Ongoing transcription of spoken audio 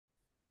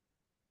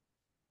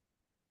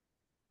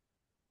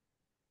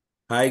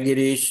Hi,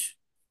 Girish.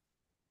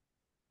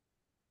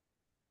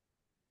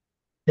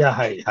 Yeah,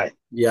 hi, hi.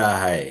 Yeah,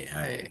 hi,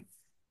 hi.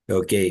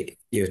 Okay,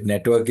 your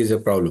network is a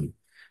problem.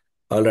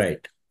 All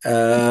right.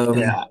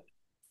 Yeah,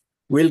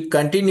 We'll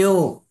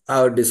continue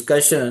our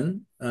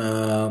discussion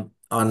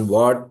on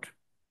what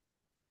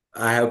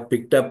I have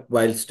picked up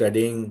while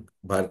studying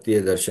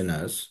Bharatiya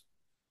Darshanas.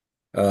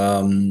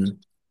 Um,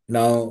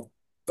 Now,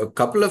 a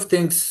couple of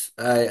things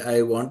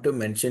I want to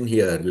mention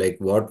here, like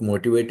what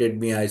motivated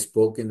me. I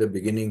spoke in the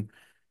beginning,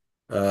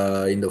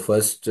 in the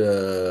first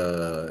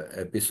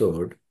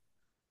episode.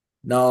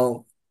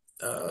 Now,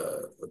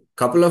 a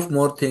couple of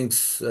more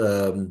things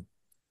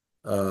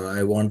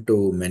I want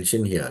to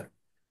mention here.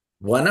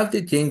 One of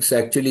the things,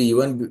 actually,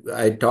 even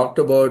I talked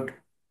about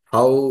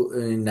how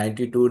in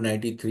 92,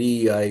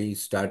 93, I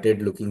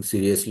started looking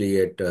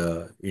seriously at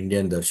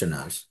Indian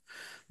darshanas.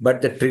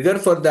 But the trigger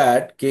for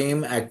that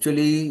came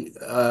actually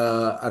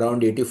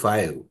around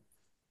 85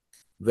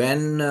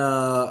 when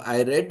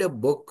I read a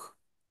book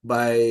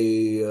by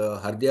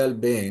Hardyal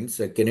Baines,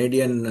 a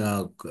Canadian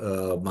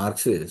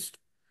Marxist.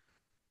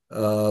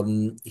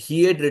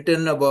 He had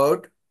written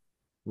about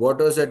what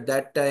was at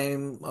that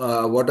time,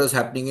 what was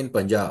happening in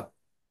Punjab.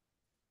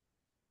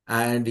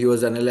 And he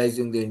was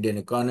analyzing the Indian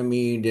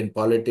economy, Indian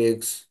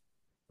politics,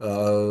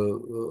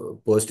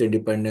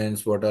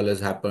 post-independence, what all has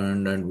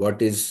happened, and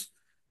what is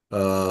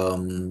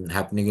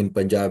happening in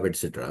Punjab,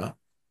 etc.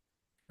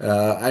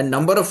 And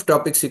number of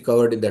topics he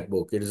covered in that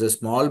book. It is a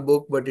small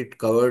book, but it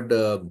covered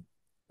a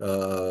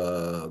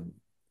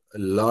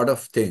lot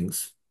of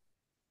things,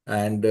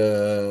 and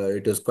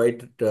it was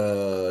quite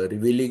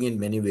revealing in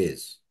many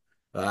ways.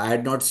 I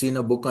had not seen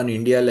a book on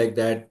India like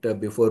that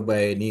before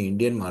by any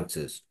Indian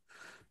Marxist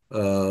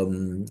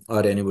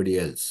or anybody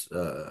else.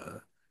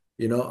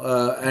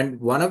 And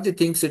one of the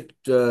things it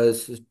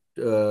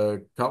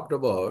talked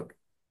about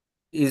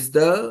is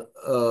the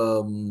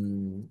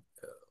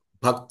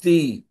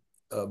bhakti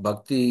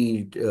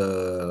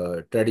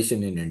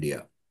tradition in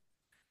India.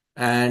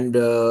 And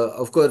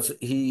of course,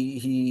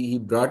 he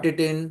brought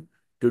it in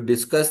to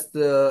discuss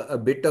a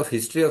bit of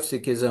history of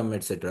Sikhism,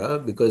 etc.,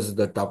 because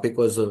the topic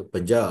was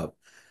Punjab.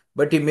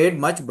 But he made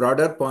much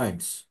broader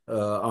points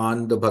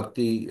on the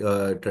Bhakti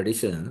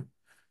tradition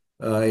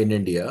in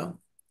India.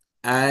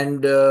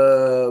 And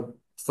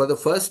for the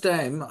first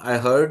time, I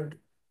heard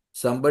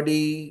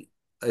somebody,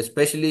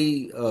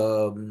 especially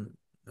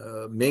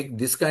make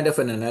this kind of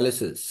an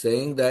analysis,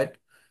 saying that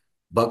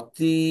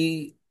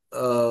Bhakti,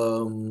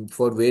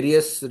 for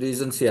various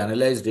reasons, he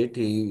analyzed it.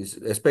 He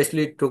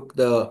especially took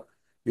the,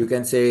 you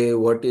can say,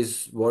 what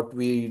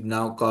we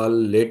now call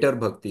later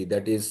Bhakti,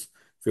 that is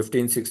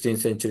 15th, 16th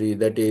century,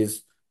 that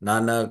is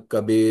Nanak,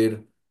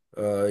 Kabir,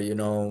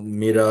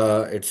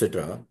 Mira,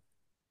 etc.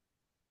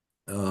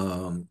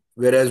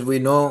 Whereas we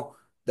know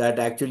that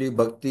actually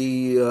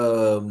Bhakti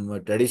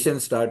tradition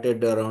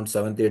started around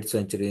 7th, 8th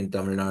century in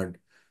Tamil Nadu,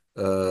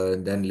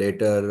 then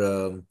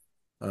later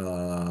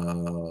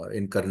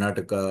in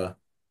Karnataka,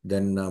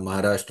 then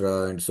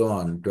Maharashtra, and so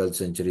on, 12th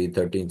century,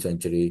 13th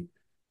century.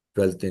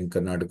 12th in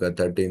Karnataka,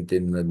 13th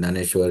in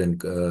Naneshwar, and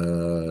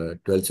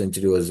 12th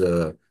century was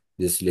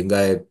this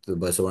Lingayat,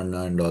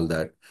 Basavanna, and all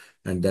that.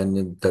 And then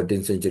in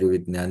 13th century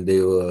with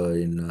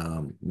Nyandev in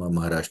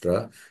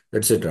Maharashtra,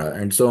 etc.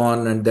 And so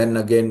on. And then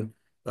again,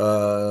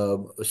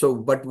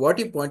 but what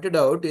he pointed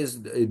out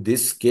is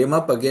this came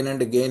up again and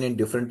again in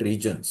different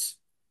regions.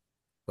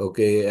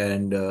 Okay,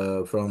 and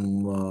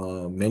from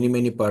many,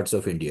 many parts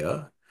of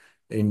India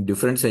in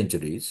different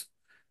centuries.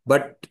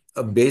 But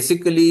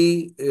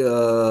basically,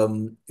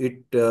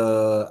 it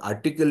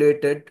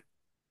articulated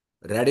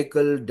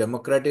radical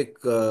democratic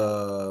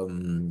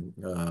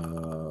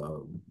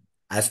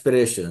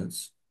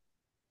aspirations,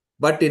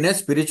 but in a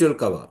spiritual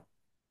cover.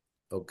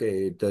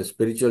 Okay, the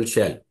spiritual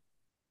shell.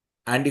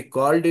 And he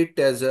called it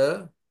as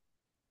a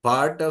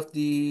part of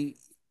the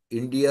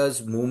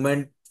India's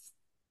movement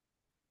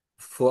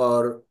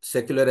for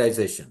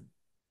secularization.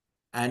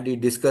 And he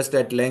discussed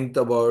at length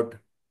about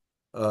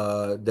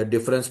the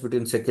difference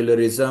between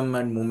secularism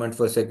and movement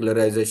for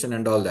secularization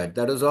and all that.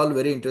 That was all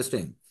very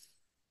interesting.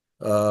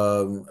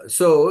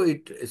 So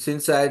it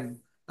since I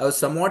was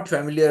somewhat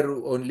familiar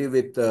only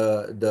with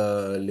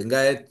the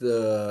Lingayat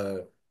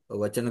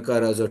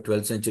Vachanakaras of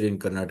 12th century in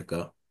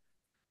Karnataka.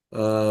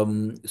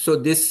 So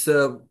this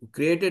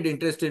created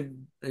interest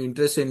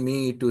in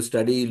me to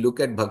study,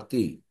 look at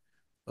Bhakti,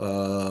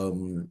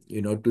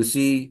 to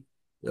see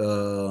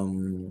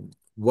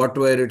what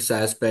were its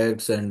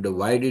aspects and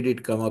why did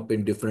it come up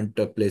in different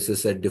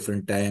places at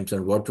different times,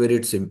 and what were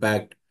its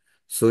impact,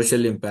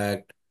 social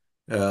impact,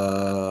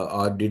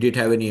 or did it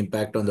have any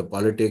impact on the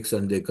politics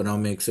and the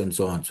economics and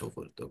so on and so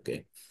forth.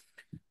 Okay.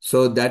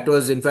 So that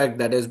was, in fact,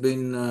 that has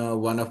been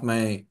one of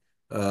my,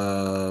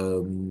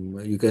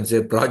 you can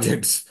say,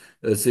 projects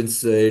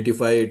since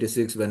 85,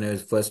 86 when I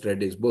first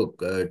read his book,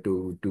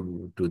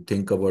 to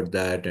think about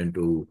that and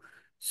to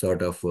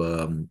sort of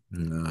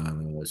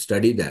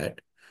study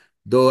that.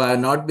 Though I have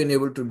not been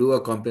able to do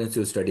a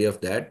comprehensive study of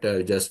that,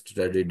 just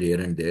studied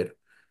here and there.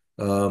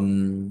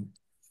 And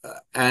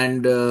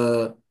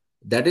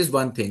That is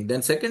one thing.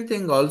 Then second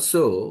thing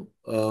also,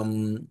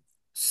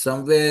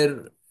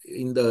 somewhere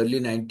in the early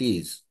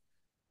 90s,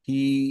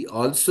 he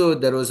also,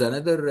 there was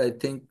another, I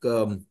think,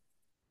 uh,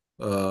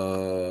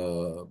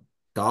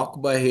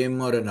 talk by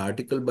him or an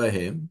article by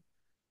him,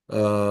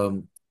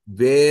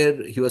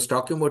 where he was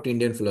talking about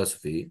Indian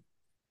philosophy.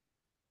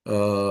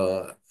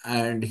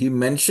 And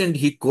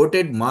he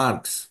quoted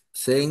Marx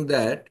saying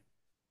that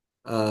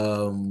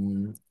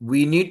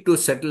we need to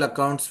settle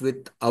accounts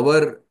with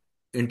our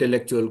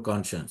intellectual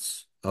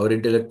conscience, our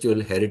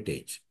intellectual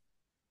heritage.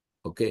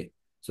 Okay.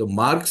 So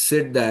Marx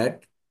said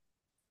that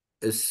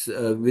is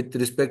with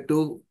respect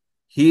to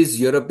his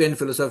European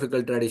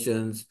philosophical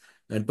traditions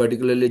and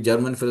particularly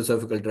German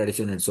philosophical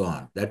tradition and so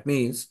on. That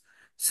means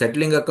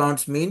settling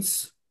accounts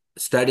means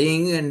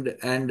studying and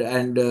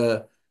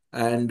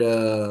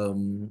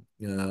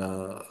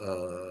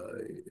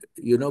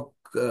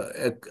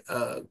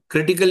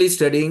critically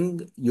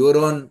studying your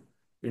own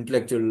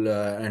intellectual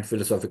and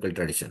philosophical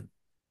tradition.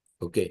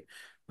 Okay.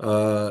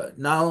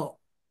 Now,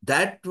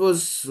 that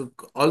was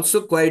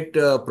also quite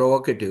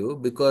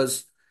provocative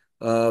because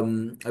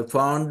I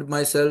found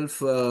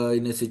myself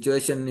in a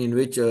situation in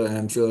which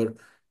I'm sure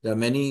there are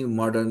many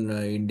modern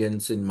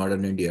Indians in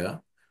modern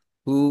India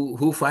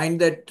who find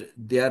that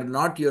they are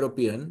not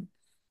European,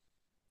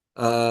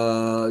 they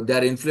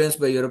are influenced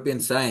by European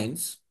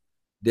science.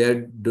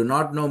 They do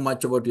not know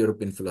much about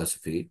European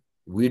philosophy.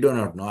 We do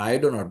not know. I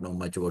do not know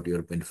much about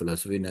European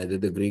philosophy, neither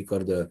the Greek or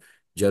the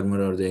German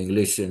or the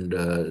English and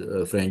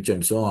French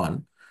and so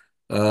on.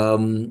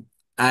 And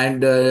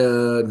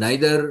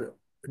neither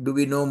do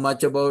we know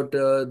much about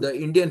the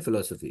Indian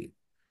philosophy.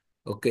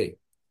 Okay.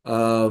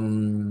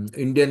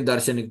 Indian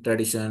Darshanic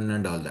tradition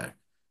and all that.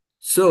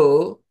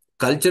 So,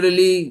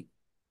 culturally,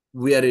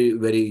 we are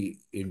very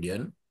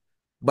Indian,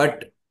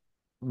 but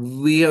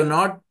we have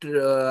not,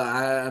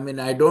 I mean,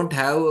 I don't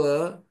have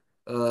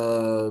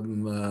an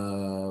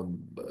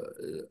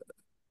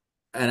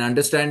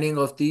understanding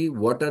of the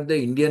what are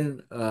the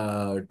Indian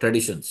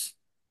traditions,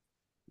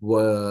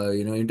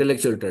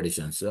 intellectual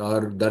traditions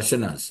or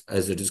darshanas,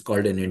 as it is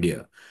called in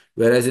India.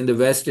 Whereas in the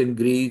West, in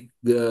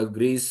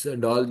Greece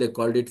and all, they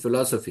called it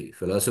philosophy.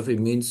 Philosophy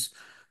means,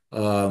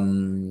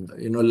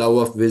 love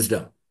of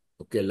wisdom,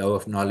 okay, love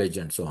of knowledge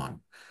and so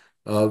on.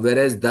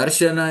 Whereas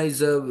darshana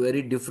is a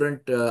very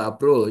different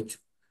approach,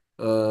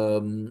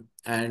 and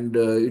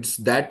it's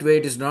that way.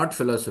 It is not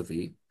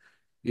philosophy.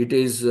 It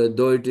is,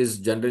 though it is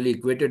generally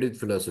equated with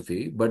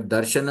philosophy, but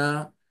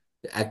darshana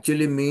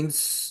actually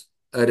means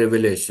a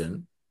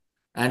revelation,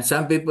 and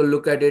some people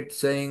look at it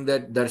saying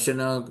that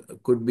darshana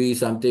could be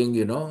something,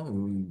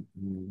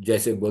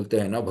 जैसे बोलते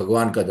हैं ना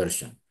भगवान का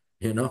दर्शन,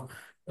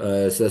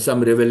 so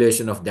some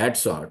revelation of that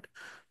sort.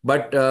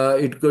 But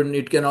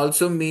it can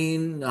also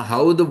mean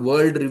how the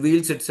world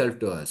reveals itself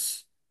to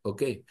us.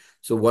 Okay,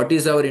 so what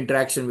is our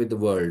interaction with the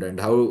world and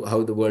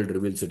how the world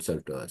reveals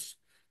itself to us,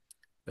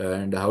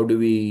 and how do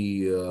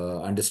we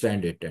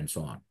understand it and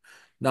so on.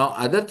 Now,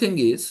 other thing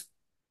is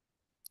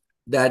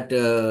that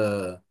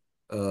the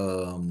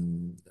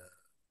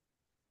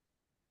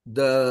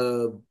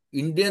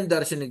Indian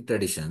Darshanic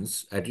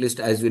traditions, at least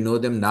as we know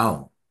them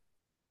now,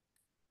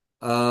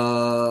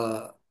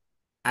 uh,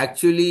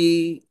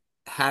 actually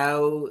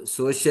have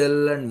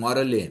social and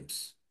moral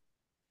aims.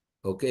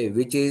 Okay,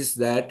 which is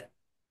that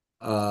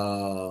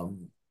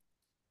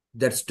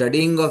that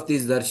studying of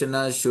these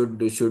darshanas should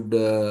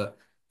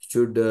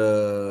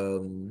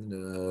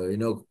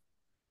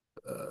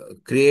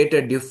create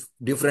a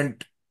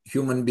different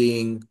human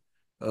being,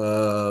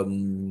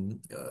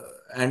 and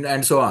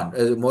so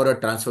on, more a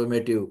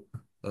transformative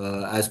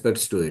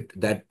aspects to it,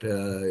 that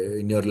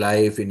in your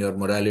life, in your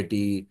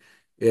morality,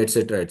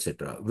 etc.,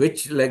 etc.,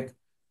 which, like,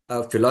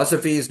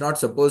 philosophy is not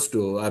supposed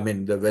to. I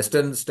mean, the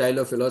Western style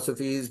of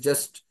philosophy is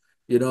just,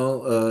 you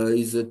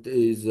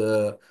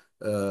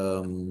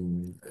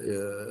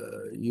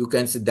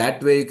can say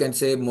that way, you can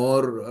say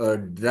more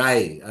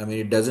dry. I mean,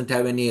 it doesn't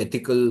have any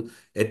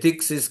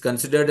ethics is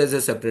considered as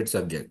a separate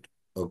subject.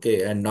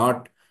 Okay, and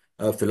not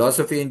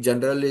philosophy in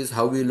general is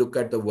how we look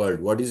at the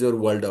world. What is your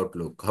world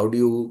outlook? How do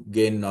you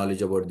gain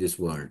knowledge about this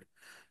world?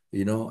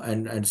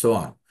 And so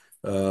on.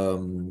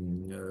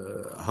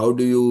 How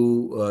do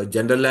you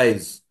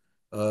generalize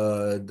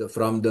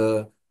from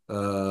the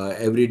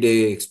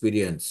everyday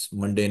experience,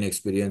 mundane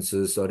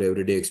experiences or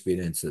everyday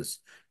experiences?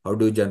 How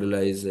do you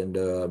generalize, and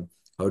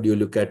how do you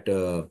look at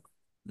the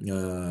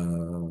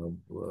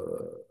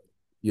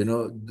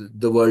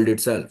world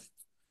itself?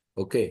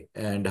 Okay,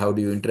 and how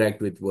do you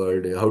interact with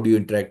world? How do you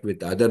interact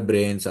with other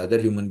brains, other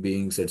human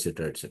beings,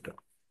 etc., etc.?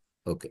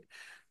 Okay,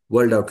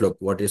 world outlook.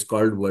 What is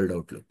called world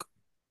outlook?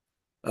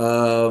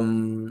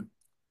 Um,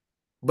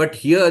 but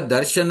here,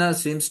 darshana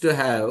seems to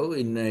have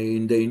in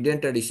the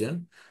Indian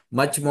tradition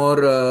much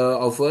more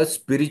of a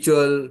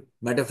spiritual,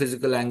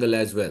 metaphysical angle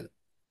as well.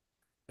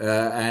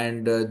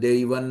 And they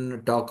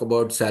even talk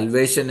about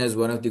salvation as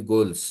one of the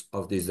goals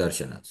of these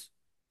darshanas.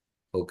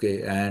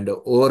 Okay, and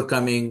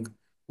overcoming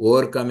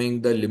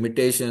the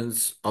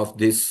limitations of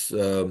this.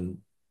 Uh,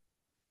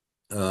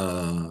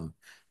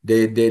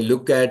 they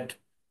look at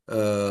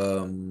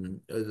the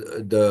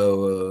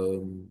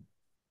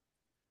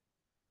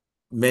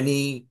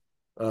many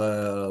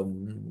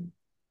um,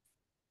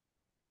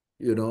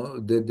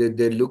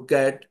 they look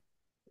at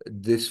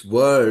this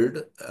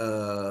world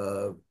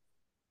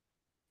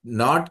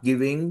not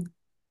giving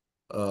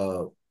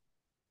uh,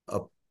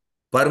 a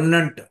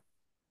permanent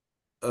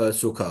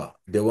sukha.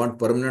 They want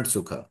permanent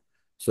sukha.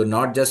 So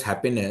not just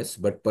happiness,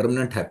 but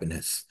permanent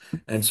happiness,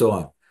 and so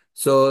on.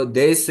 So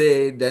they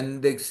say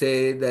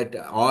that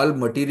all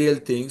material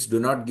things do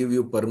not give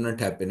you permanent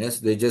happiness.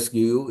 They just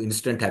give you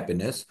instant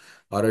happiness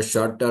or a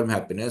short-term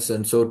happiness.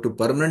 And so to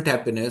permanent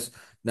happiness,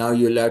 now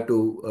you'll have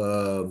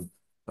to,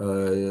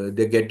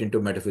 they get into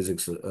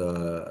metaphysics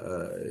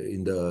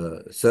in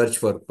the search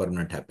for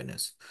permanent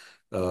happiness,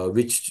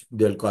 which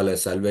they'll call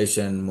as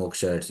salvation,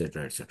 moksha,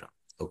 etc., etc.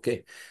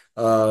 Okay.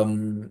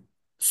 Um,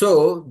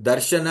 so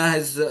darshana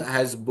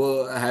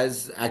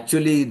has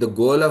actually the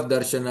goal of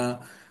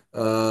darshana,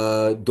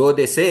 though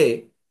they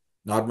say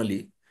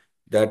normally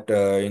that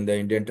in the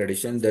Indian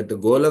tradition that the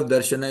goal of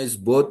darshana is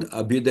both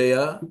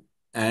abhyudaya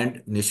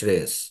and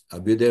nishreyas.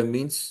 Abhyudaya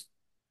means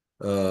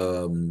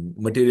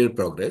material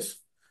progress,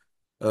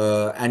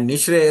 and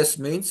nishreyas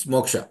means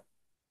moksha,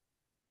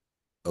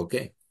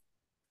 okay,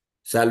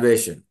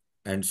 salvation,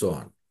 and so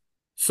on.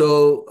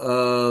 So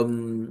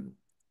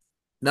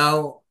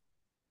now,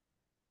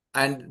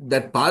 and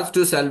that path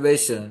to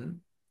salvation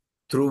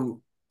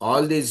through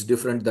all these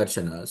different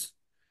darshanas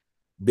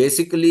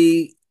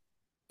basically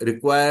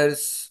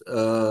requires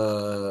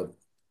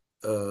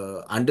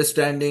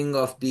understanding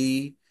of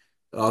the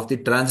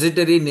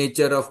transitory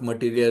nature of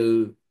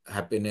material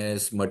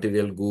happiness,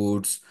 material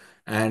goods,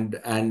 and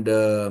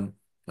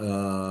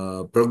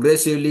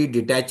progressively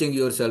detaching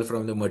yourself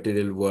from the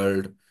material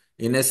world,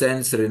 in a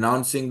sense,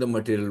 renouncing the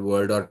material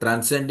world or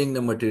transcending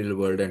the material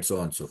world, and so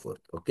on and so forth.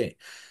 Okay,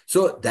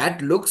 so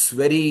that looks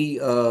very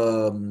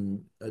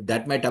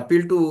that might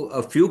appeal to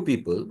a few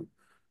people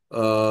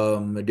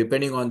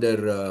depending on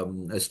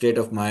their state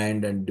of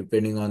mind and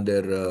depending on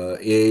their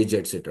age,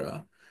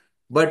 etc.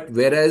 But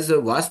whereas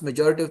a vast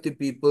majority of the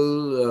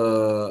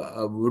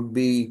people would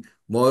be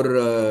more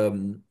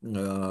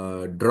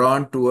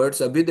drawn towards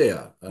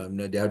abhidaya.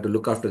 They have to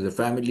look after the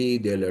family,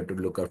 they'll have to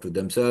look after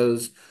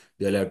themselves,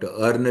 they'll have to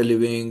earn a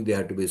living, they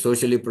have to be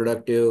socially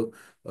productive,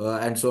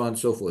 and so on and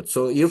so forth.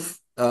 So if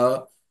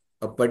a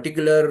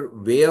particular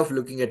way of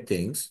looking at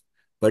things,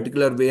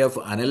 particular way of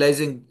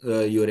analyzing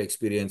your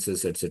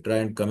experiences, etc.,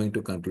 and coming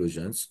to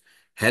conclusions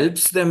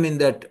helps them in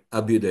that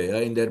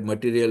abhyudaya, in their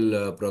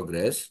material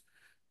progress,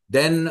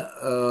 then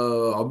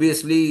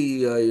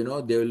obviously they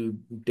will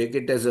take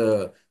it as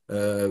a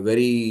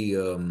very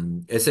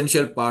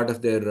essential part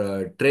of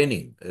their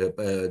training,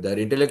 their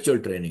intellectual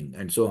training,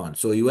 and so on.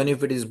 So even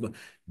if it is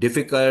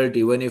difficult,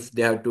 even if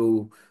they have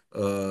to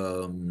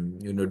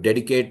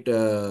dedicate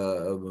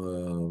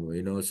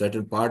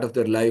certain part of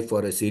their life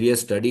for a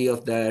serious study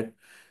of that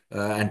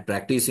and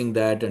practicing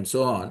that and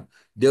so on,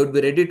 they would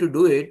be ready to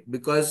do it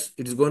because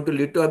it's going to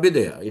lead to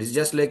abhidaya. It's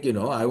just like,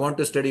 I want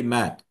to study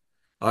math,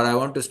 or I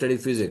want to study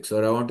physics,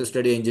 or I want to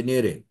study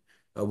engineering.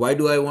 Why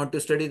do I want to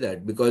study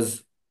that?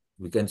 Because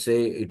we can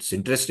say it's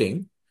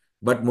interesting,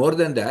 but more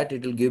than that,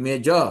 it will give me a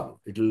job.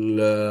 It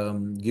will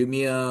give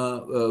me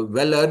a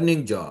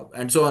well-earning job,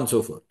 and so on and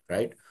so forth,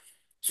 right?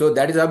 So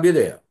that is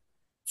abhyudaya.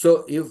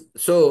 So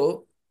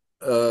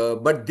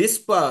but this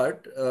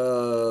part,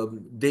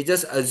 they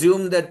just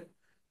assume that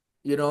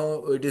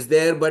it is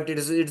there, but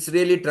it's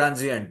really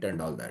transient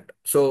and all that.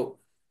 So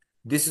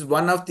this is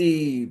one of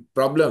the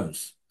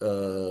problems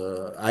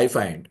I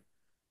find,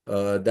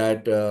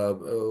 that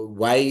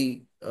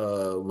why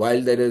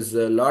while there is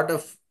a lot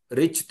of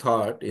rich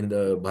thought in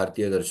the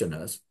Bharatiya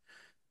Darshanas,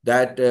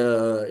 that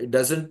it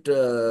doesn't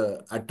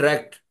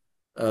attract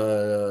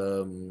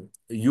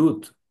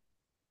youth,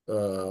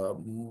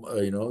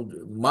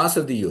 mass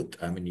of the youth.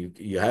 I mean,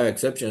 you have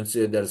exceptions.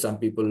 There are some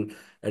people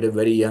at a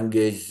very young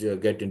age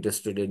get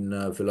interested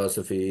in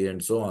philosophy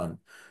and so on.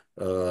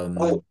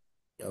 Um,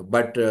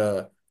 but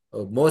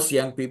most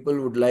young people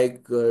would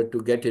like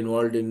to get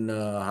involved in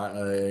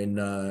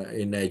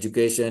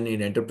education,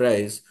 in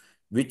enterprise,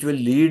 which will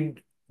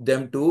lead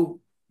them to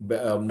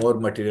more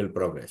material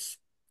progress.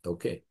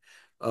 Okay.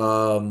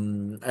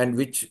 And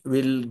which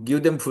will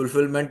give them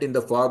fulfillment in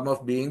the form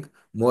of being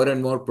more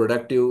and more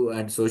productive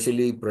and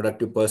socially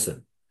productive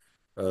person,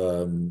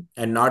 and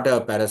not a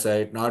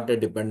parasite, not a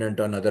dependent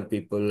on other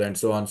people, and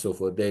so on and so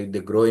forth. They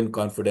grow in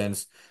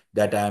confidence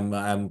that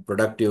I'm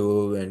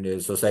productive,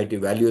 and society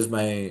values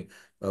my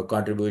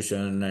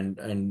contribution,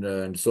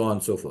 and so on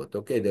and so forth.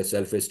 Okay, their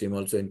self-esteem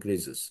also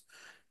increases.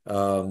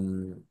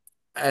 Um,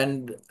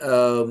 and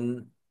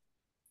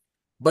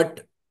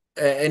but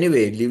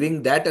anyway,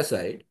 leaving that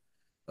aside,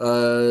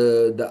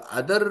 the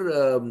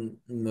other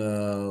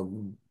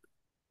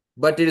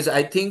but it is,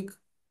 I think,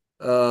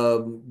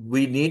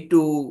 we need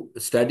to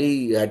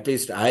study. At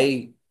least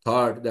I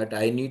thought that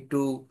I need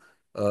to,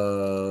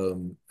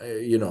 from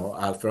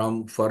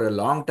for a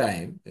long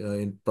time,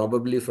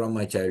 probably from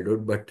my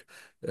childhood, but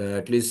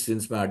at least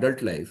since my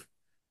adult life,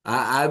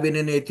 I've been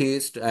an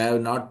atheist. I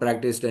have not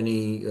practiced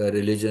any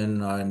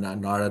religion or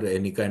nor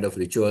any kind of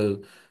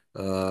ritual,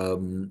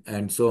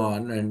 and so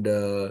on. And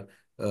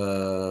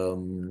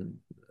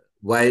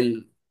while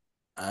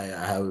I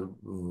have,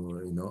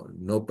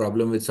 no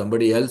problem with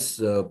somebody else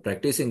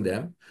practicing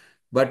them,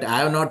 but I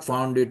have not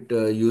found it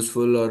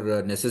useful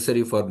or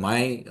necessary for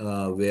my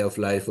way of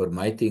life or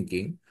my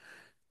thinking.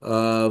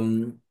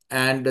 And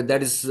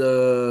that is,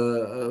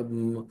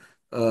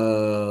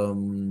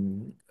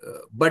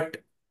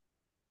 but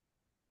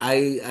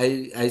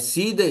I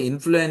see the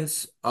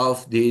influence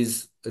of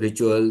these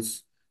ritual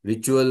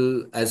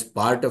as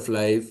part of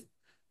life,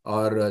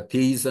 or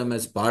theism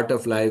as part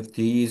of life,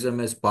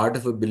 theism as part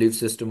of a belief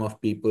system of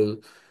people,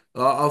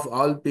 of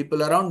all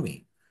people around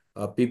me,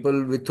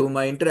 people with whom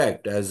I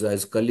interact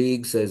as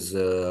colleagues, as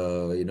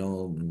in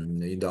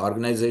the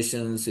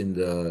organizations, in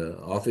the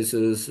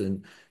offices,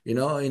 and in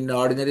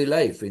ordinary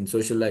life, in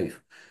social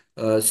life.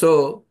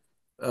 So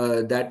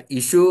that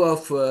issue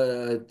of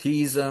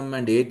theism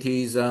and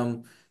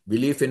atheism,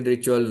 belief in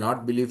ritual,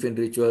 not belief in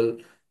ritual,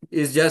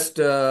 is just,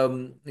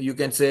 you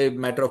can say,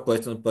 matter of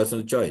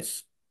personal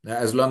choice.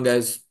 As long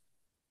as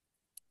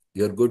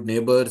you're good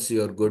neighbors,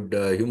 you're good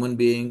human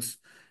beings,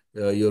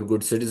 you're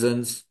good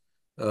citizens,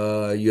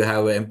 you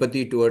have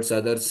empathy towards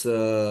others'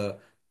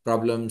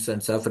 problems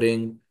and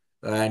suffering,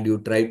 and you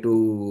try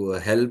to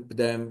help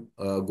them,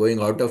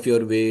 going out of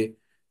your way,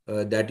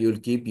 that you'll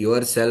keep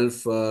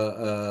yourself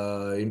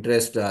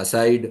interest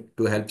aside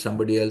to help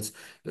somebody else.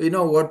 You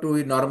know what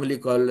we normally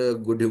call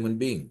good human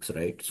beings,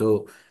 right?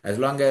 So as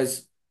long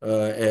as you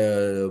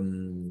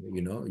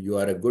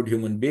are a good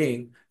human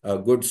being, a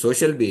good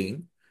social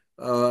being,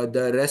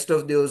 the rest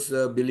of those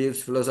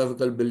beliefs,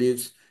 philosophical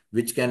beliefs,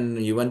 which can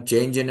even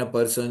change in a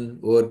person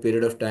over a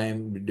period of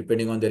time,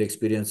 depending on their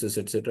experiences,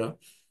 etc.,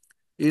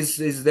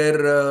 is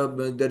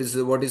there is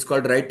what is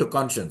called right to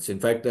conscience. In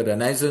fact, the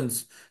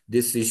Renaissance,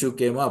 this issue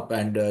came up,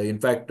 and in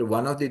fact,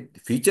 one of the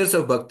features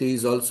of bhakti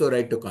is also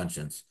right to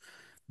conscience.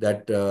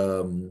 That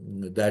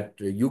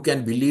you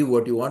can believe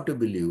what you want to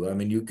believe. I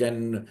mean, you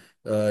can.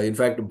 In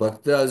fact,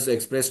 Bhaktas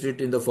expressed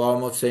it in the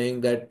form of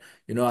saying that,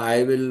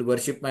 I will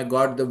worship my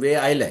God the way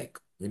I like.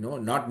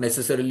 Not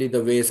necessarily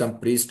the way some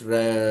priest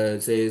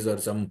says, or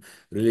some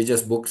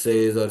religious book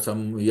says, or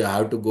some you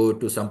have to go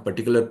to some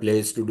particular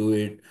place to do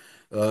it,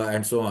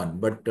 and so on.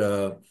 But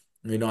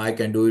I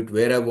can do it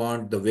where I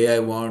want, the way I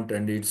want,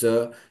 and it's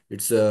a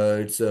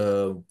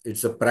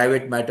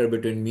private matter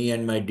between me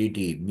and my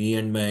deity, me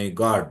and my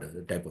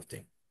God, type of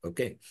thing.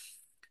 Okay.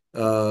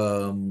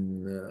 So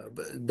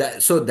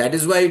that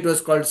is why it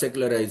was called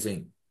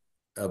secularizing,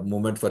 a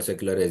movement for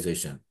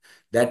secularization.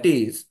 That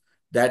is,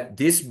 that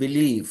this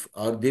belief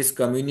or this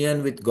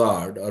communion with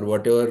God, or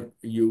whatever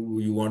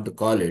you want to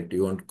call it,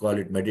 you want to call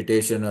it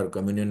meditation or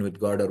communion with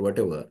God or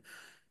whatever,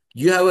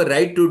 you have a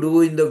right to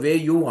do in the way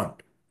you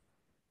want.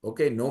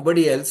 Okay,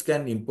 nobody else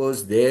can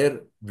impose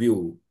their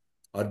view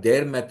or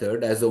their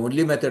method as the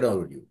only method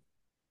over you.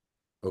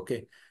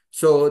 Okay.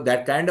 So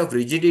that kind of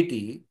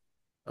rigidity,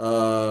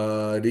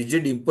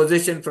 rigid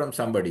imposition from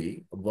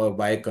somebody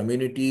by a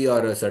community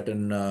or a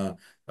certain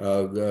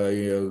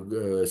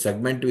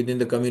segment within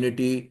the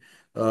community,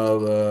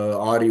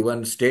 or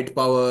even state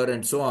power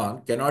and so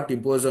on, cannot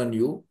impose on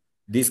you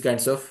these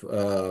kinds of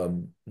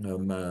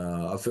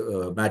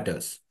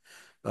matters.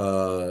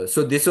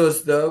 So this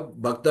was the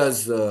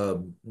Bhakta's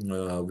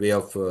way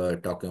of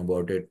talking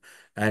about it,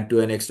 and to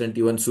an extent,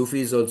 even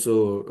Sufis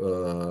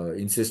also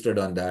insisted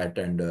on that,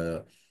 and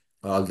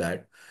all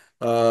that.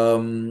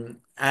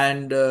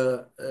 And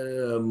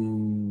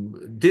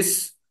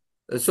this,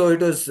 so it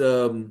was,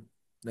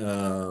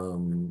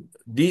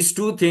 these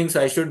two things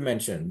I should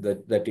mention,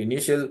 that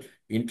initial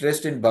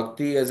interest in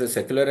Bhakti as a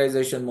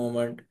secularization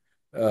movement,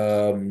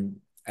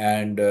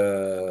 and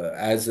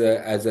as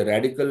a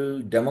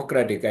radical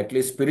democratic, at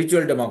least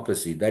spiritual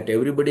democracy, that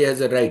everybody has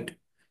a right,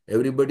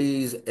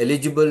 everybody is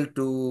eligible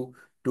to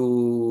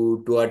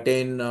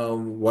attain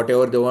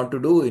whatever they want to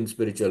do in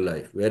spiritual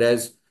life.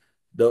 Whereas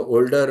the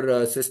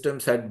older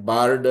systems had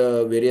barred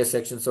various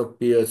sections of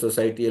peer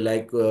society,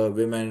 like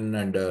women,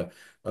 and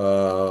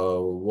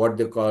what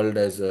they called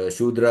as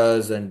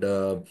Shudras, and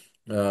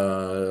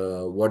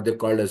what they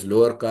called as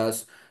lower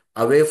caste,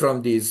 away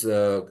from these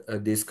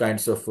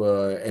kinds of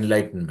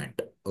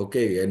enlightenment.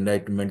 Okay,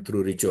 enlightenment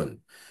through ritual.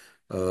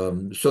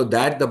 So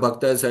that the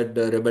Bhaktas had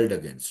rebelled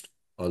against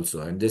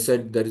also, and they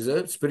said there is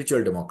a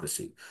spiritual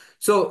democracy.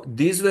 So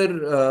these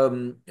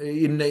were,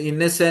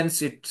 in a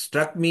sense, it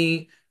struck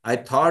me. I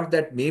thought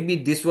that maybe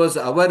this was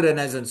our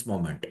Renaissance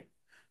moment.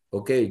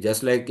 Okay,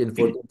 just like in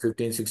 14th,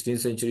 15th, 16th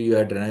century, you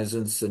had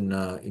Renaissance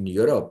in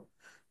Europe,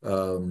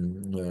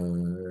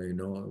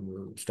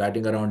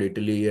 starting around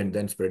Italy and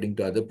then spreading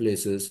to other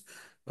places.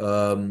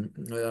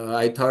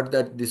 I thought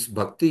that this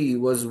bhakti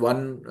was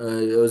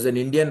an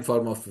Indian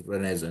form of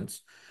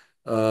Renaissance.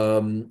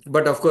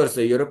 But of course,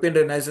 the European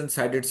Renaissance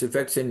had its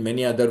effects in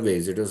many other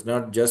ways. It was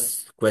not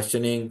just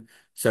questioning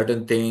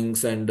certain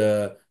things, and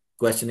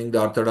questioning the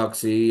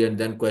orthodoxy, and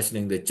then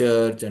questioning the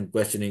church, and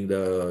questioning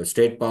the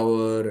state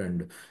power,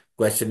 and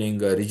questioning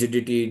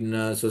rigidity in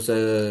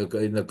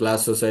society, in the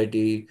class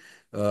society,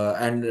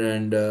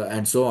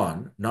 and so on.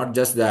 Not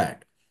just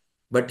that,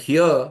 but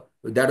here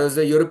that was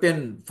the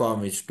European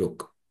form which took.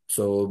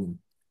 So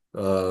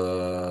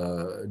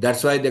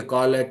that's why they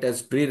call it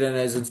as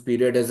pre-Renaissance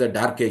period as the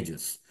Dark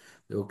Ages.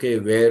 Okay,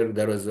 where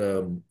there was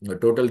a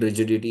total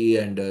rigidity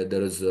and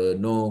there was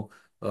no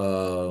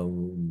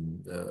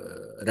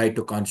right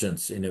to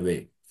conscience in a way.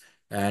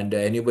 And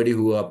anybody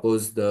who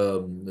opposed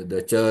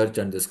the church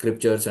and the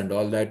scriptures and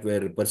all that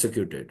were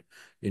persecuted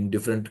in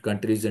different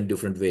countries in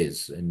different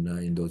ways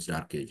in those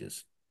dark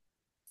ages.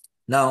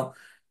 Now,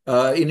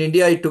 in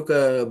India, it took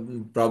a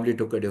probably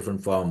took a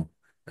different form,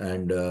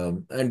 and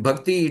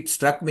bhakti, it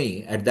struck me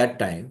at that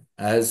time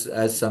as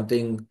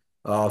something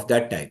of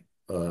that type,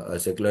 a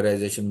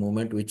secularization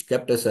movement which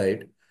kept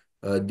aside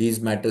these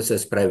matters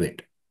as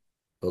private.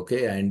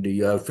 Okay, and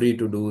you are free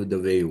to do the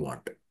way you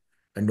want,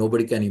 and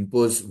nobody can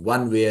impose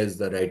one way as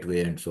the right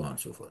way, and so on and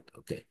so forth.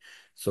 Okay,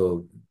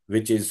 so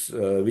which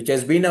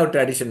has been our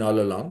tradition all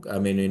along. I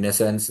mean, in a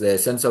sense, the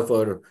essence of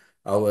our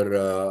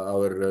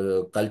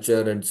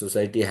culture and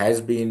society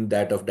has been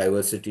that of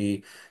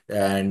diversity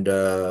and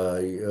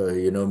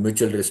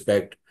mutual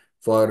respect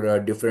for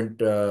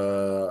different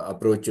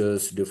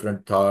approaches,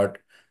 different thought,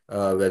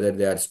 whether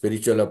they are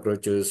spiritual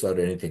approaches or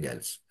anything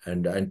else,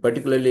 and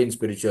particularly in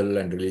spiritual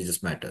and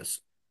religious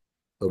matters.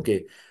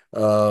 Okay.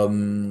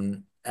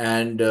 And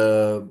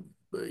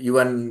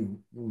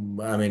even,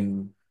 I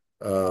mean,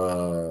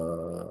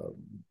 uh,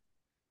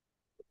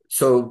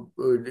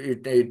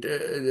 it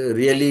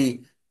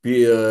really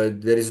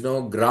there is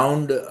no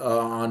ground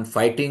on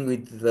fighting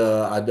with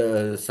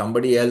other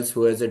somebody else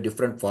who has a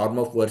different form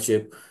of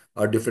worship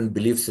or different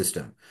belief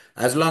system.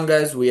 As long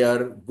as we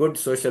are good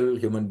social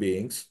human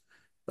beings,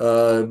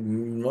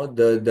 no,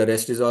 the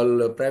rest is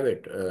all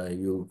private.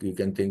 You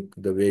can think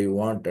the way you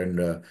want,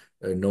 and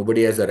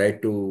nobody has a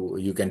right to.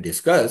 You can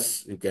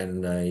discuss. You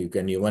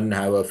can even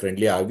have a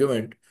friendly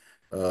argument,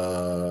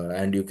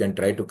 and you can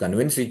try to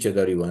convince each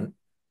other even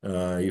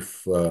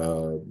if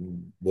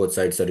both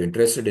sides are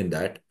interested in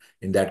that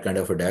kind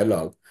of a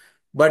dialogue.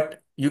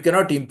 But you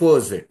cannot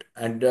impose it,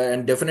 and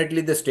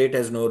definitely the state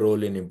has no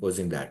role in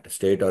imposing that,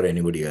 state or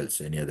anybody else,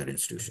 any other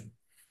institution,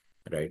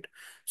 right?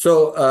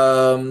 So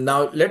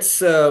now let's.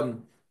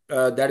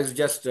 That is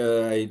just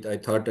I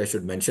thought I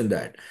should mention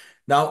that.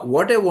 Now,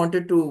 what I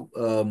wanted to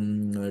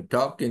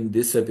talk in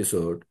this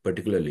episode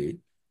particularly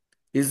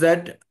is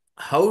that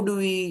how do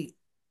we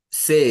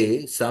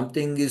say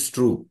something is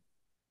true?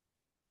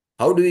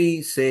 How do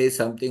we say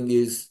something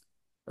is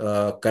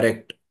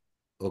correct?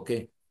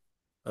 Okay,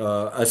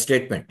 a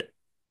statement.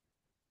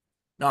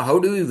 Now, how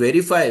do we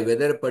verify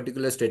whether a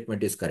particular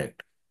statement is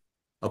correct?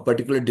 A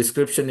particular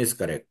description is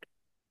correct,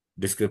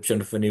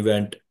 description of an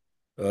event,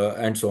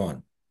 and so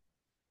on.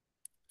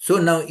 So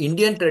now, in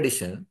the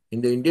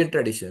Indian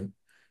tradition,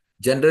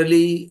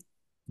 generally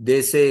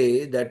they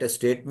say that a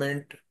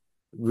statement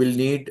will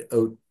need.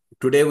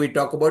 Today we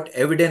talk about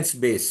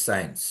evidence-based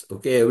science,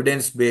 okay,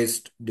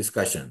 evidence-based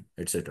discussion,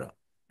 etc.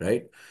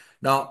 Right?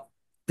 Now,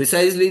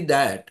 precisely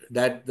that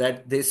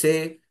they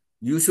say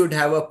you should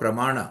have a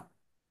pramana,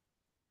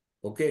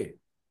 okay,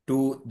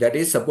 to that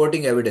is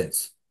supporting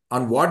evidence.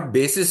 On what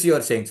basis you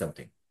are saying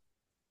something,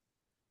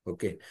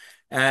 okay?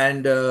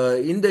 And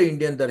in the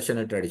Indian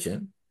Darshana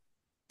tradition,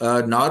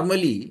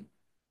 normally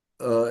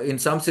in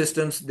some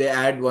systems they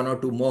add one or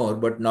two more,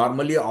 but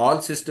normally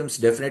all systems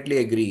definitely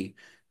agree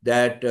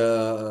that there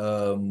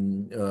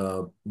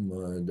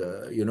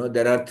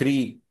are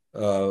three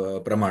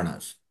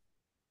pramanas.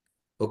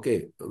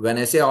 Okay, when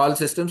I say all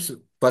systems,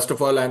 first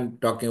of all, I'm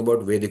talking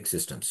about Vedic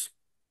systems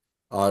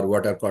or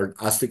what are called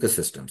Astika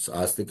systems.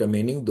 Astika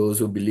meaning those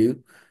who believe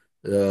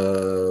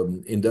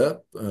in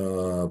the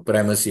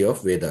primacy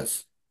of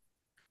Vedas,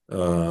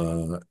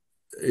 uh,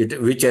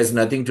 which has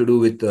nothing to do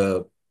with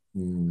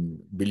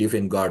belief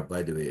in God,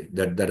 by the way.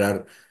 That there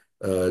are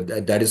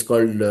that is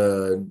called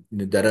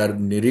there are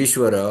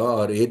Nirishwara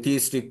or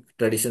atheistic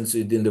traditions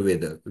within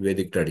the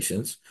Vedic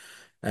traditions,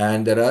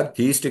 and there are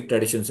theistic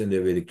traditions in the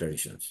Vedic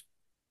traditions.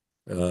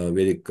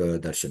 Vedic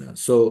Darshana.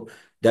 So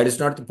that is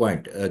not the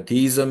point.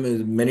 Theism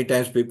is many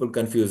times people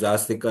confuse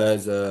Astika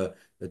as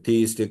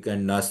theistic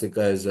and Nastika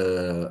as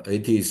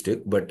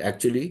atheistic, but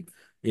actually,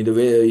 in the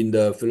way in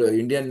the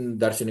Indian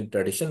Darshanic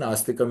tradition,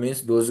 Astika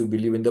means those who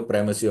believe in the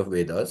primacy of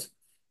Vedas,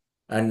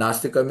 and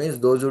Nastika means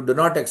those who do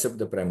not accept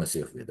the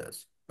primacy of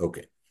Vedas.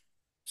 Okay.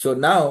 So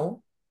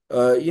now,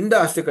 in the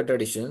Astika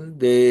tradition,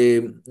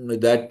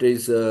 that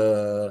is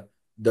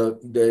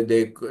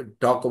they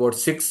talk about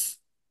six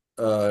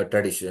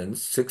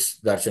traditions, six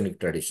darshanic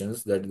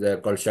traditions that they are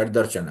called Shad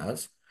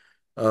Darshanas.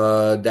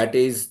 That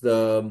is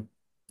the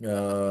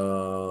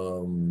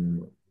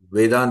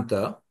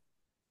Vedanta,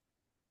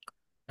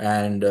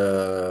 and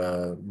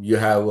you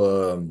have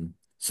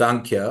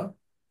Sankhya,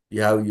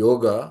 you have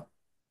Yoga,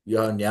 you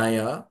have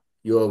Nyaya,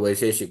 you have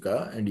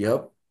Vaiseshika, and you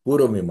have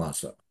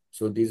Purva.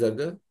 So these are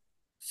the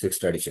six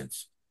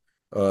traditions.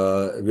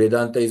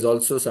 Vedanta is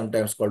also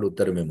sometimes called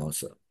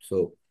Uttar.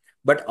 So,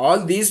 but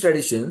all these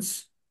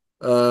traditions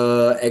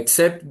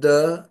except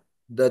the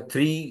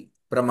three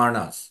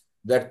pramanas,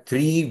 that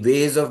three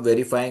ways of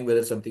verifying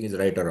whether something is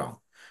right or wrong.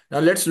 Now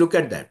let's look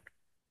at that.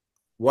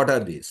 What are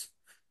these?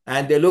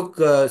 And they look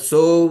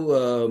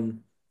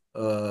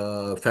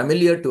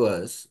familiar to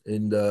us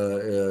in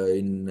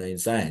in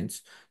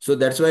science. So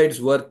that's why it's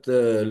worth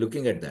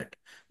looking at that.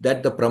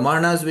 That the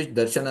pramanas which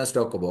darshanas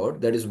talk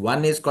about, that is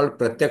one is called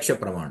pratyaksha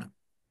pramana,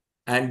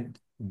 and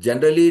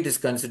generally it is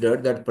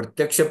considered that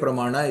pratyaksha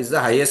pramana is the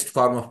highest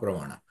form of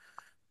pramana,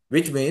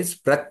 which means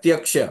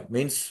pratyaksha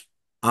means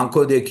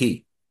aankho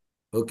dekhi.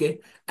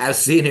 Okay, I've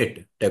seen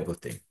it type of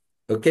thing.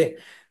 Okay,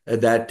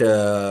 that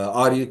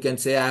or you can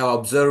say I have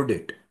observed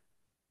it,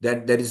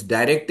 that there is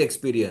direct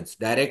experience,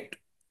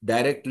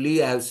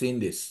 directly I have seen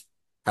this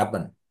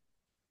happen.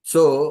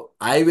 So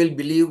I will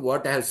believe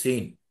what I have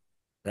seen,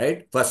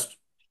 right? First,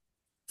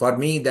 for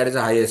me, that is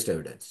the highest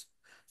evidence.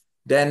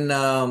 Then,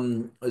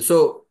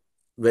 so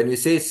when we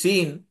say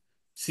seen,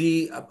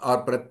 see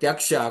or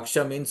pratyaksha,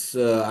 aksha means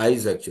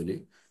eyes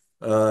actually.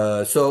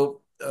 But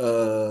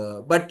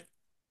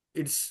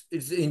it's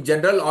in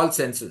general all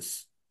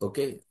senses.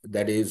 Okay,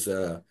 that is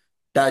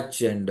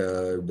touch and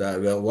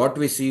what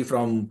we see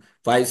from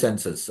five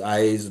senses: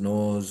 eyes,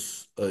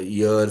 nose,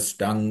 ears,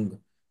 tongue,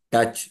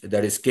 touch,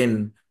 that is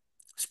skin,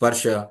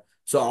 sparsha.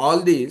 So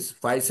all these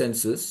five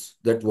senses,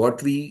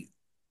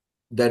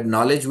 that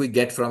knowledge we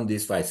get from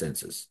these five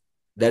senses,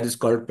 that is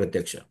called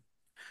pratyaksha.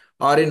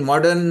 Or in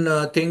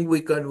modern thing,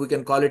 we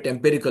can call it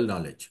empirical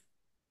knowledge.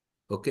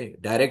 Okay,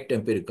 direct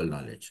empirical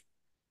knowledge.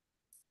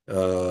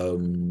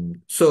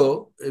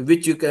 So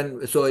which you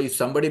can, so if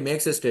somebody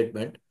makes a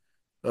statement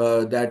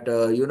that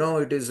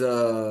it is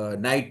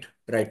night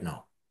right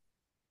now.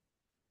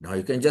 Now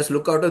you can just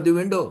look out of the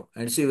window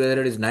and see whether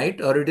it is night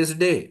or it is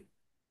day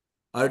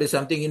or it is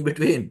something in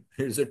between.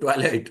 It's a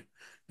twilight,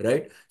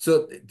 right?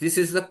 So this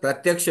is the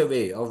pratyaksha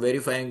way of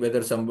verifying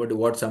whether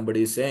what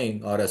somebody is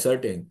saying or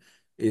asserting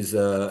is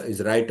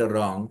right or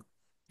wrong,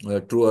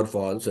 true or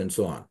false, and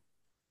so on.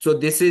 So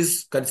this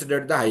is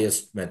considered the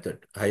highest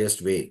method,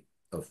 highest way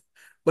of.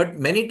 But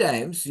many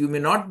times you may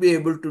not be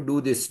able to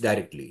do this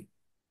directly.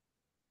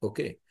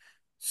 Okay.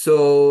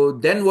 So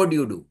then what do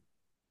you do?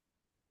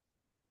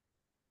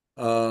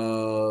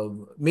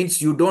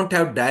 Means you don't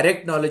have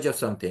direct knowledge of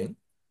something.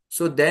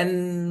 So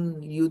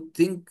then you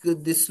think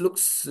this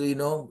looks,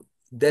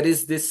 there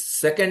is this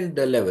second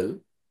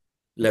level,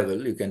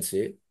 you can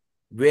say,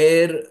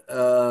 where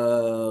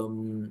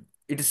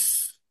it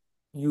is,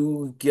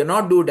 you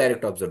cannot do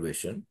direct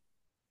observation.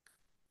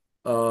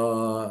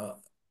 Uh,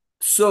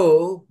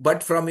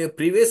 but from your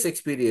previous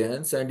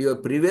experience and your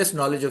previous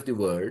knowledge of the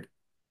world,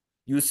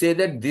 you say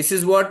that this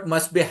is what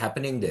must be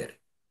happening there.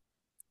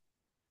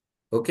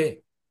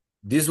 Okay.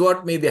 This is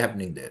what may be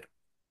happening there.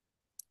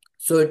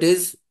 So you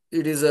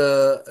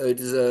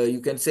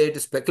can say it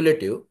is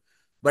speculative,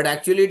 but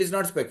actually it is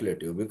not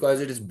speculative because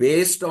it is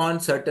based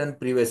on certain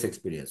previous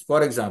experience.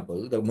 For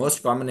example, the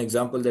most common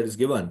example that is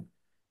given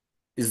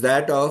is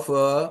that of,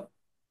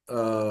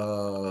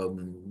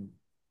 um,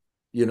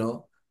 you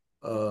know,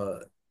 uh,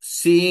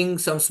 seeing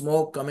some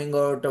smoke coming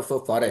out of a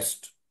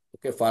forest,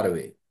 okay, far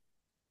away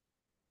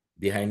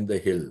behind the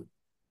hill.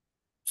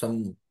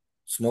 Some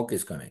smoke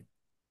is coming.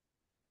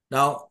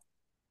 Now,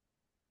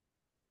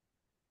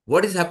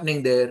 what is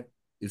happening there?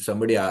 If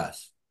somebody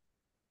asks,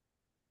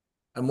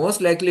 and most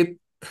likely,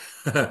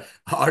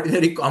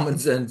 ordinary common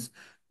sense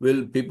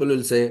people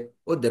will say,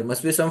 oh, there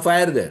must be some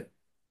fire there.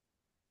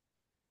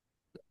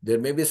 There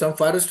may be some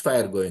forest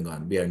fire going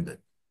on behind that,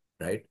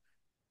 right?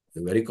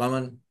 Very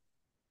common.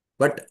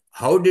 But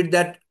how did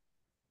that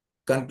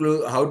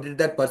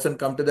person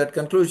come to that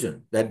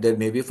conclusion that there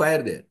may be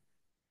fire there?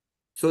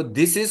 So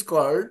this is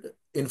called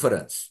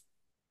inference.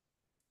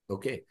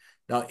 Okay.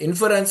 Now,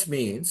 inference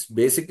means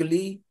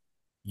basically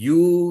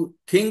you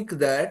think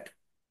that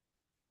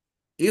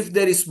if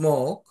there is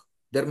smoke,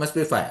 there must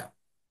be fire.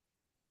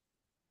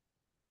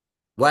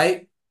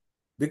 Why?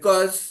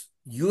 Because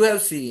you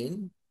have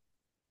seen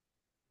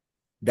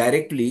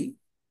directly,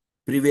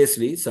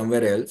 previously,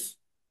 somewhere else,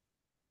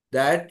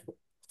 that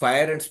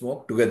fire and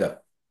smoke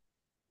together.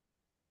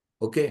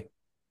 Okay.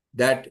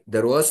 That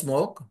there was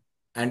smoke,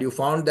 and you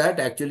found that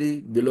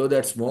actually below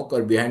that smoke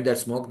or behind that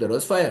smoke, there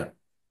was fire.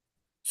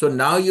 So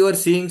now you are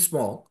seeing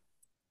smoke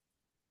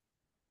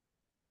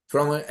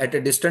at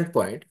a distant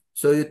point.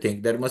 So you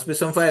think there must be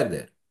some fire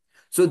there.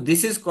 So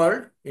this is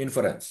called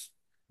inference.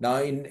 Now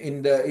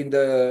in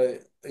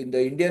the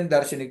Indian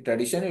Darshanic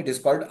tradition, it is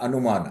called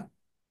Anumana.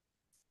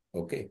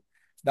 Okay.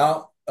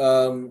 Now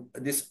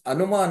this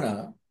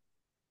Anumana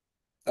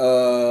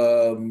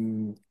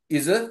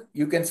is a,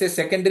 you can say,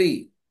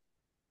 secondary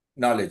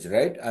knowledge,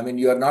 right? I mean,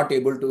 you are not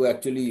able to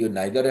actually, you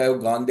neither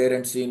have gone there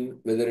and seen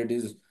whether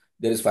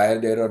there is fire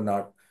there or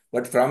not.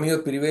 But from your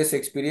previous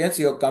experience,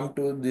 you have come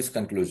to this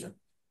conclusion,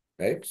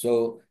 right?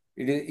 So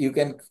you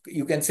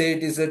can say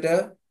it is at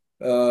a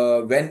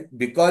when,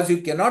 because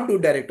you cannot do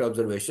direct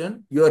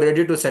observation, you are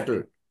ready to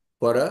settle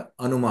for a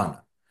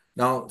anumana.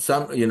 Now,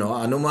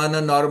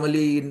 anumana,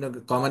 normally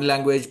in common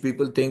language,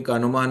 people think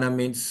anumana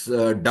means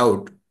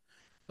doubt.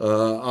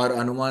 or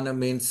Anumana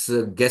means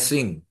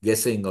guessing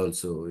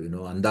also,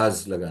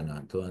 andaz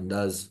lagana. So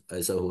andaz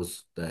ऐसा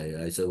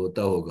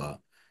होता होगा,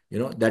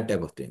 that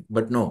type of thing.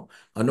 But no,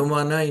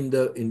 Anumana in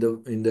the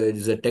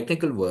is a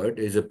technical word,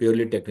 is a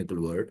purely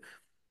technical word.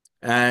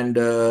 And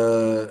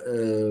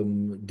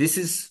this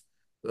is,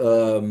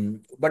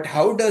 but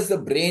how does the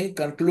brain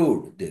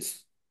conclude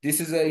this? This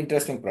is an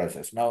interesting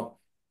process. Now,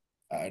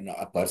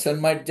 a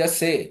person might just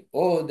say,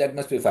 oh, that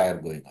must be fire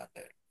going on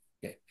there.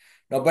 Okay.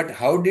 Now, but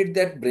how did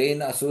that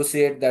brain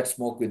associate that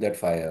smoke with that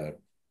fire?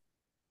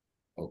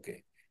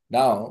 Okay.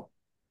 Now,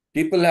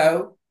 people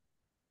have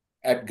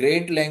at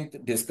great length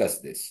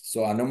discussed this.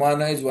 So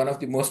Anumana is one of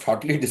the most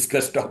hotly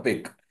discussed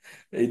topic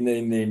in the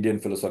Indian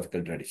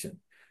philosophical tradition.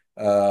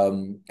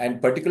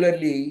 And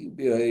particularly,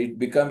 it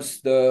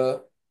becomes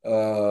the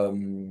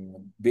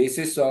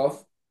basis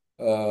of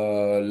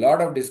a lot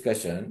of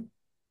discussion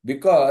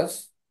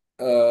because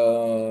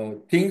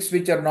things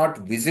which are not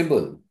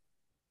visible.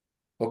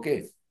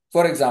 Okay.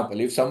 For example,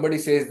 if somebody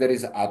says there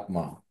is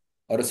Atma,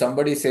 or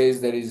somebody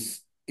says there is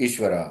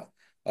Ishvara,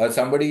 or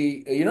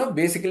somebody,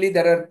 basically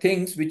there are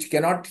things which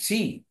cannot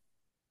see,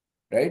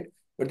 right?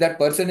 But that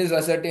person is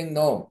asserting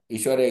no,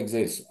 Ishvara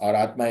exists or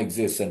Atma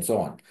exists and so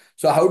on.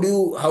 So how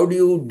do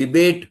you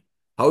debate?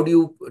 How do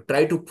you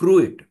try to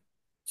prove it?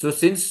 So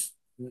since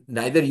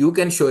neither you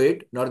can show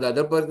it nor the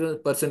other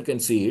person can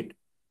see it,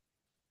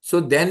 so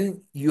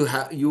then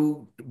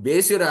you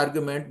base your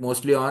argument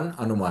mostly on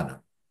Anumana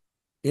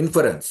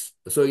inference.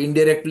 So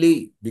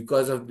indirectly,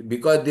 because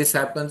this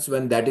happens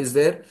when that is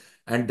there,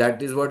 and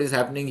that is what is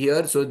happening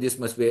here, so this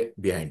must be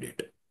behind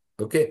it.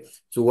 Okay.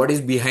 So what is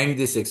behind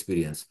this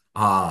experience?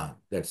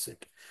 That's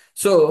it.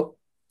 So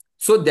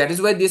so that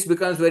is why this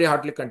becomes very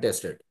hotly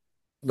contested.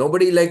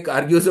 Nobody like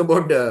argues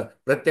about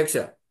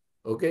pratyaksha.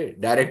 Okay,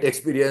 direct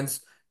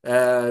experience.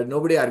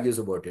 Nobody argues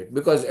about it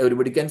because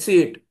everybody can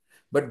see it.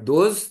 But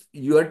those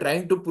you are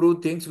trying to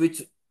prove things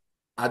which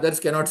others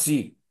cannot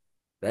see,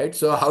 right?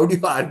 So how do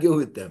you argue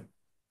with them?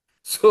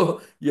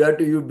 So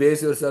you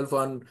base yourself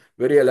on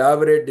very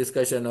elaborate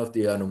discussion of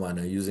the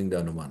Anumana, using the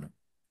Anumana.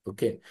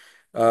 Okay.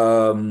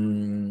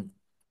 Um,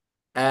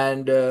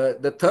 and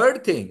the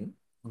third thing,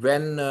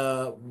 when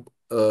uh,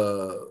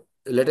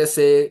 let us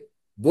say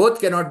both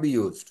cannot be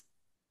used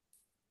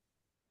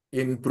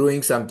in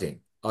proving something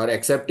or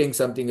accepting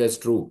something as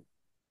true,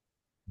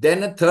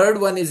 then a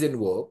third one is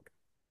invoked.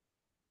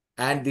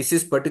 And this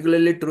is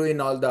particularly true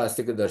in all the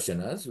Astika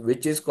Darshanas,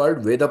 which is called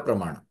Veda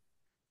Pramana,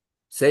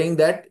 saying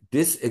that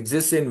this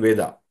exists in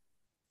Veda.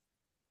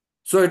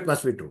 So it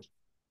must be true.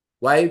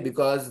 Why?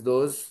 Because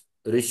those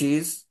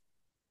rishis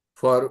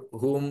for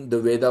whom the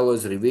Veda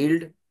was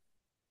revealed,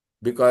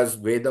 because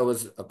Veda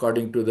was,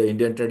 according to the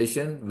Indian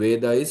tradition,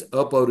 Veda is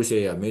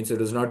apaurushaya, means it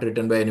was not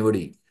written by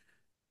anybody.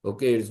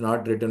 Okay, it's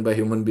not written by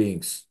human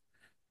beings.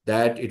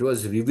 That it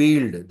was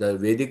revealed, the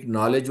Vedic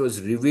knowledge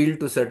was revealed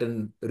to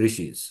certain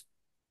rishis.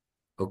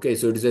 Okay,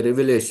 so it is a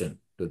revelation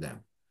to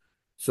them.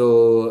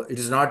 So it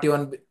is not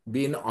even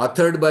been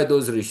authored by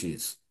those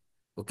rishis.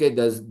 Okay,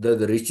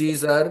 the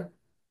rishis are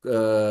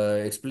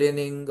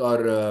explaining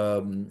or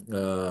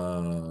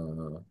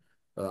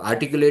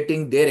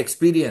articulating their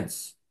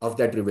experience of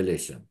that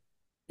revelation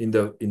in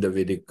the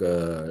Vedic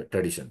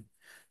tradition.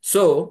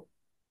 So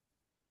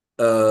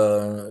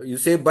you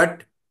say,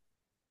 but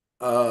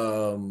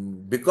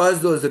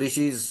because those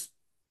rishis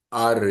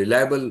are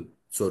reliable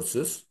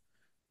sources,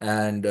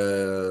 and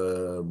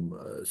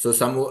so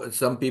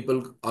some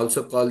people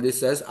also call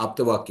this as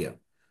aptavakya.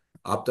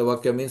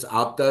 Aptavakya means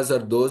aptas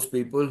are those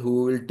people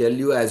who will tell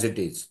you as it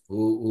is,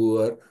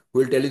 who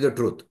will tell you the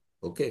truth.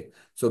 Okay.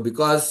 So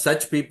because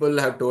such people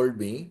have told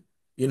me,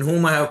 in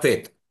whom I have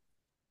faith,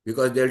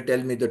 because they'll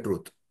tell me the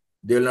truth.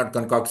 They will not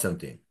concoct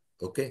something.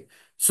 Okay.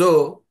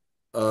 So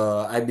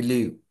I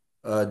believe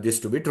this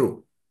to be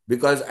true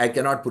because I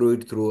cannot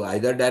prove it through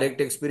either direct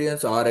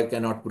experience or I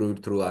cannot prove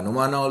it through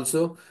Anumana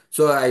also.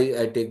 So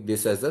I take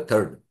this as the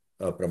third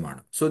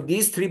pramana. So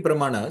these three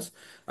pramanas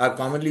are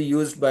commonly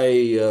used by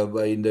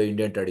in the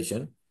Indian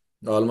tradition,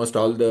 almost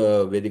all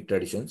the Vedic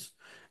traditions.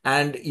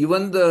 And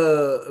even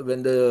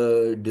when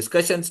the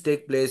discussions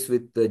take place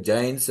with the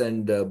Jains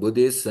and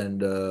Buddhists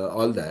and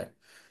all that,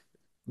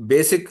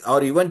 basic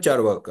or even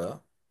Charvaka,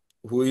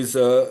 who is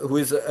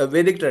a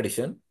Vedic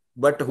tradition,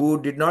 but who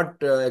did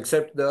not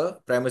accept the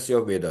primacy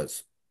of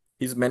Vedas.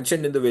 He's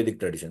mentioned in the Vedic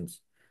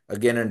traditions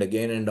again and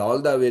again, and all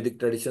the Vedic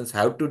traditions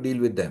have to deal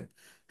with them,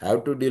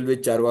 have to deal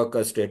with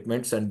Charvaka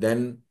statements, and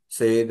then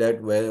say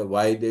that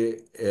why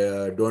they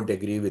don't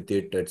agree with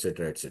it,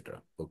 etc.,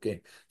 etc.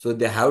 Okay, so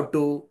they have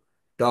to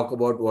talk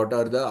about what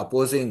are the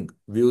opposing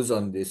views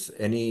on this.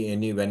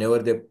 Any whenever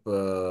they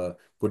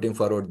putting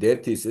forward their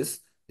thesis,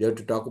 they have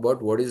to talk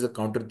about what is the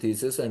counter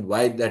thesis and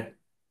why that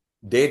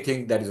they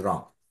think that is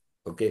wrong.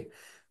 Okay.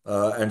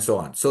 And so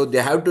on. So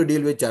they have to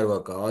deal with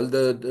Charvaka. All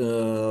the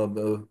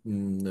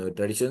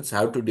traditions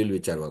have to deal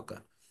with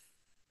Charvaka.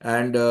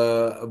 And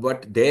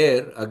but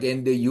there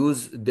again they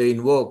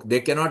invoke,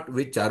 they cannot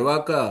with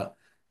Charvaka,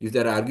 if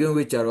they're arguing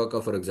with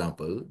Charvaka, for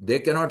example, they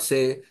cannot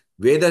say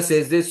Veda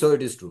says this, so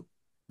it is true.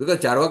 because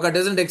Charvaka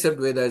doesn't accept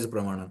Veda as a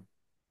pramana.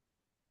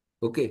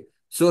 Okay.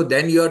 So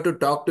then you have to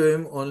talk to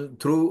him on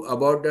through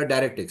about a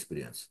direct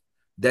experience.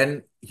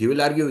 Then he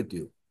will argue with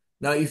you.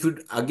 Now, if you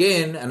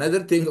again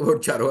another thing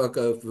about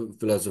Charvaka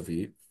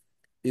philosophy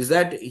is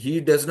that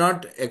he does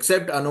not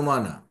accept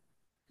Anumana.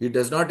 He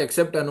does not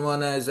accept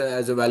Anumana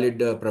as a valid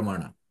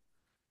pramana.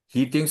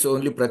 He thinks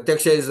only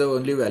Pratyaksha is the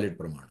only valid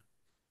pramana.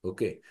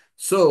 Okay.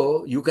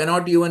 So you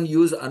cannot even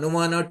use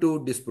Anumana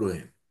to disprove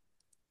him.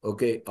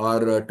 Okay.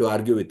 Or to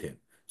argue with him.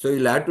 So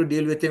you'll have to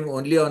deal with him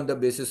only on the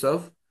basis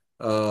of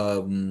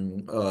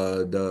the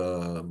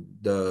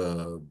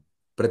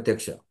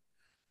Pratyaksha.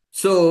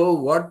 So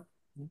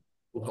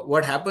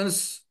what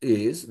happens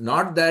is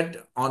not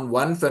that on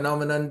one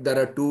phenomenon there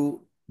are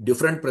two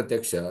different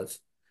pratyakshas,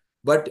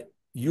 but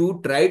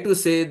you try to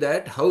say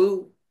that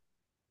how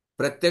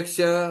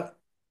pratyaksha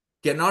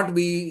cannot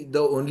be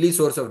the only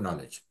source of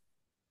knowledge,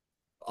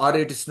 or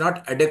it is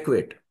not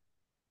adequate,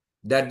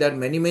 that there are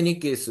many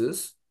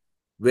cases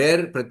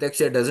where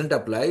pratyaksha doesn't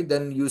apply,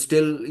 then you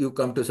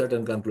come to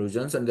certain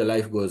conclusions and the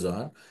life goes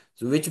on.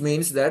 So which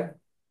means that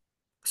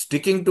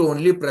sticking to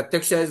only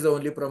pratyaksha as the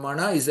only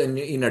pramana is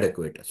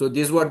inadequate. So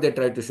this is what they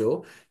try to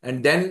show,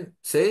 and then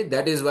say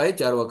that is why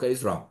Charvaka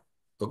is wrong.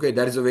 Okay,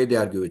 that is the way they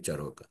argue with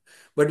Charvaka.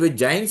 But with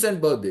Jains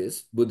and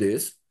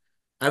Buddhists,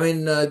 I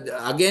mean,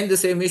 again the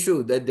same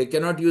issue that they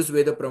cannot use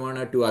Veda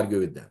pramana to argue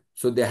with them.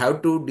 So they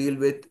have to deal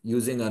with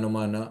using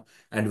Anumana,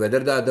 and whether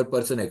the other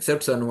person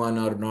accepts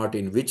Anumana or not,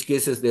 in which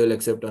cases they will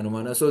accept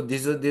Anumana. So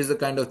this is the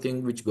kind of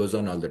thing which goes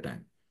on all the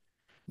time.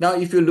 Now,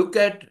 if you look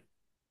at,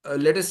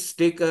 let us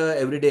take a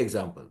everyday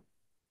example.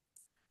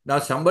 Now,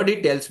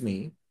 somebody tells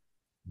me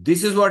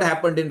this is what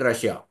happened in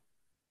Russia,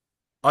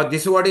 or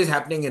this is what is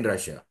happening in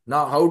Russia.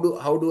 Now, how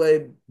do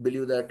I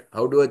believe that?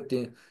 How do I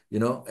think?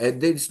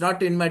 It's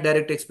not in my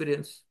direct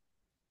experience.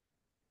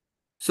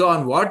 So,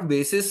 on what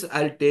basis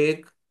I'll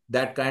take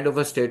that kind of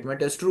a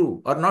statement as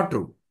true or not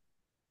true?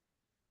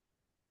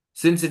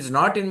 Since it's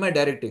not in my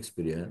direct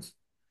experience,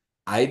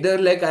 either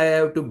like I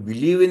have to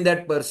believe in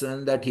that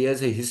person that he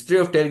has a history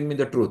of telling me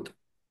the truth.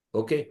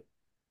 Okay.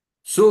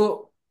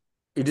 So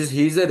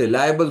he's a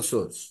reliable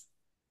source.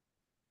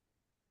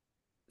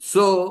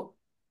 So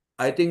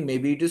I think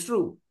maybe it is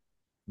true.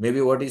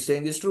 Maybe what he's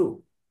saying is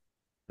true,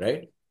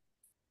 right?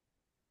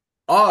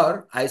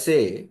 Or I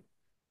say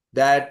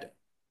that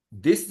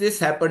this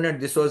happened and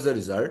this was the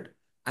result.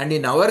 And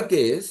in our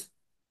case,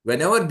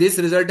 whenever this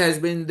result has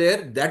been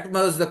there, that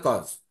was the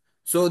cause.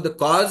 So the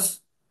cause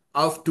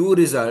of two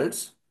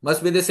results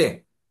must be the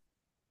same,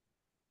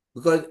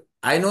 because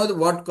I know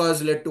what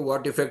cause led to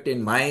what effect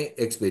in my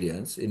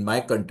experience, in my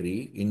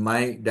country, in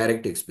my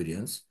direct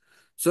experience.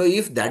 So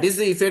if that is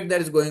the effect that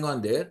is going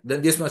on there,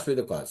 then this must be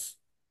the cause.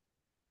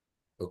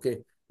 Okay.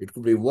 It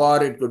could be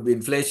war, it could be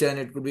inflation,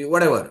 it could be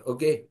whatever.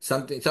 Okay.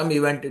 Some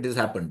event it has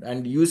happened.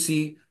 And you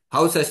see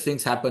how such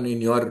things happen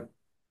in your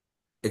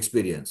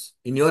experience,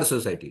 in your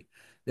society.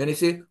 Then you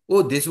say,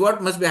 oh, this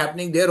what must be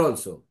happening there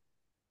also.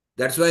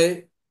 That's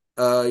why,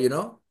 uh, you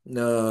know,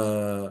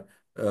 uh,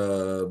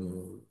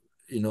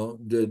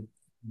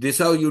 this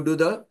how you do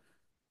the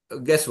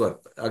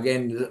guesswork.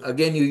 Again,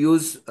 you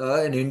use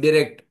an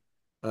indirect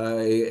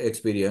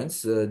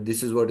experience.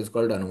 This is what is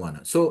called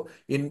anumana. So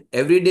in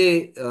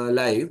everyday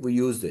life, we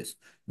use this.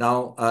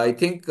 Now, I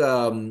think we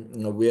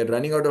are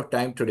running out of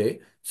time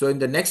today. So in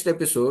the next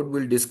episode,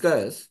 we'll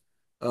discuss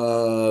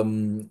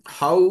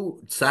how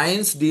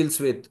science deals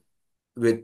with